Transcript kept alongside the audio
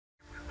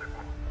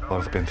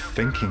I've been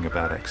thinking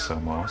about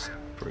ExoMars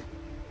for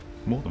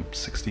more than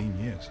 16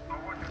 years.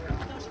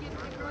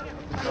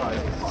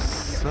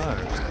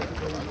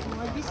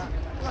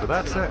 So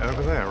that's it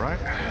over there, right?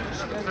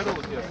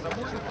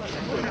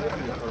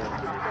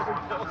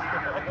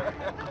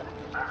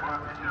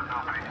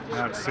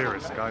 Now it's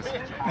serious, guys.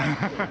 It's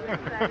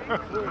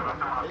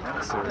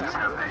serious.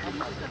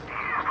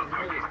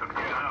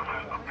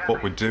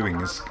 What we're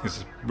doing is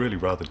really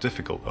rather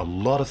difficult. A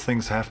lot of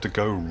things have to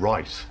go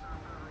right.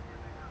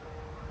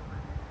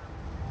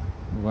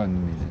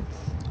 1 minute.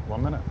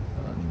 1 minute.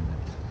 1 minute.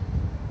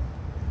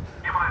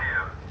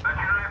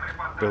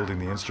 Building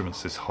the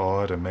instruments is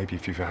hard, and maybe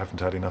if you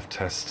haven't had enough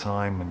test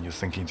time and you're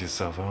thinking to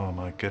yourself, oh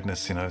my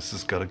goodness, you know, this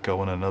has got to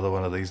go on another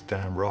one of these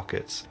damn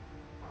rockets.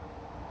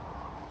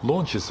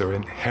 Launches are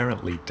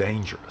inherently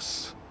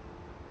dangerous.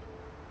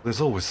 There's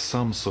always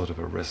some sort of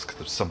a risk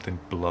of something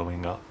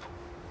blowing up.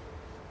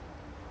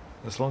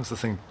 As long as the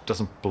thing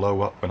doesn't blow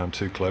up when I'm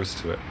too close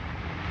to it.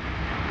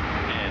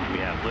 And we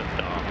have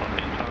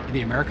liftoff.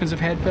 The Americans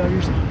have had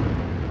failures.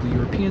 The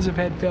Europeans have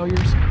had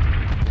failures.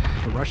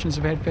 The Russians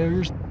have had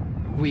failures.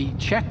 We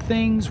check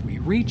things, we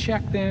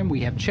recheck them,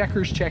 we have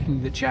checkers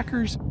checking the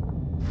checkers.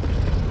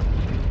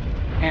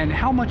 And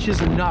how much is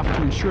enough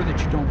to ensure that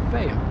you don't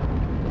fail?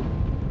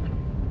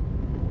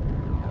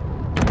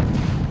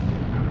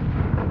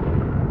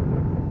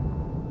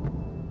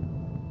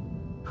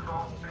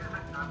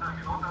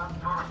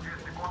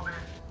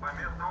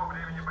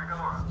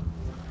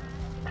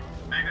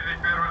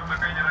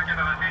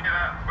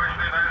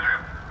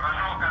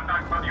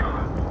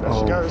 There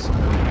she goes.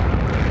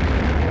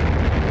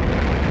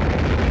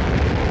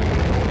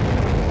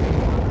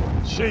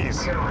 Jeez.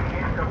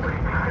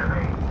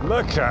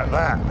 Look at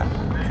that.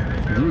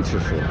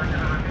 Beautiful.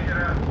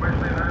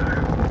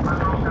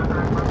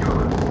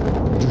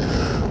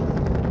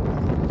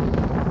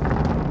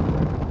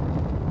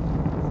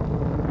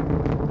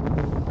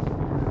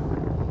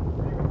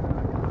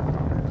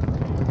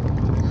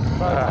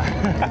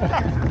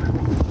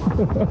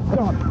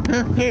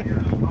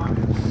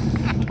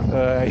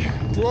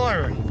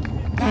 Blimey.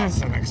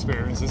 That's an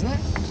experience, isn't it?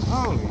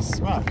 Holy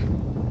smoke.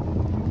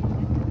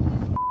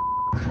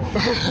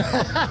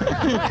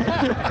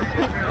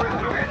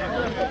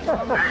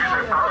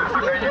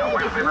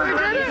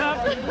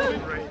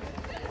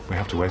 We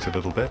have to wait a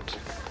little bit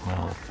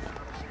while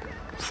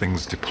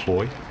things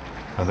deploy,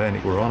 and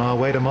then we're on our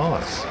way to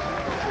Mars.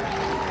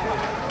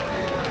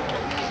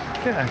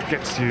 Yeah, it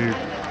gets you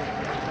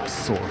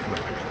sort of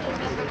there.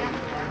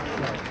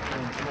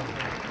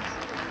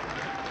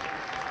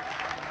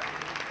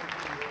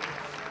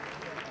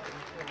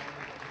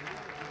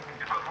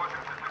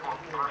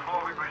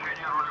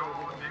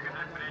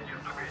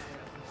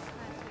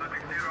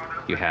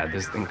 You had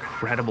this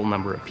incredible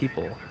number of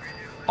people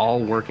all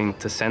working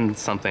to send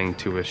something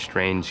to a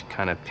strange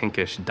kind of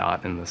pinkish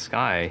dot in the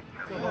sky.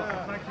 Thank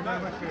you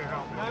very much for your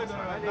help.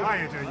 How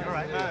are you doing? You all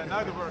right?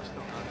 No, the work's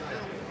done.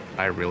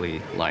 I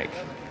really like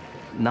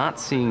not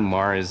seeing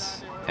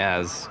Mars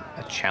as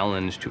a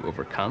challenge to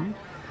overcome,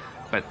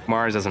 but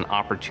Mars as an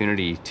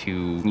opportunity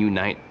to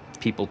unite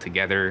people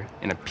together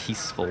in a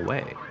peaceful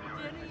way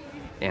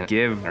and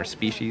give our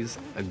species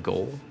a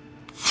goal.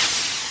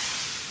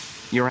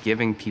 You're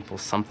giving people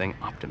something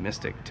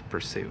optimistic to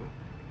pursue.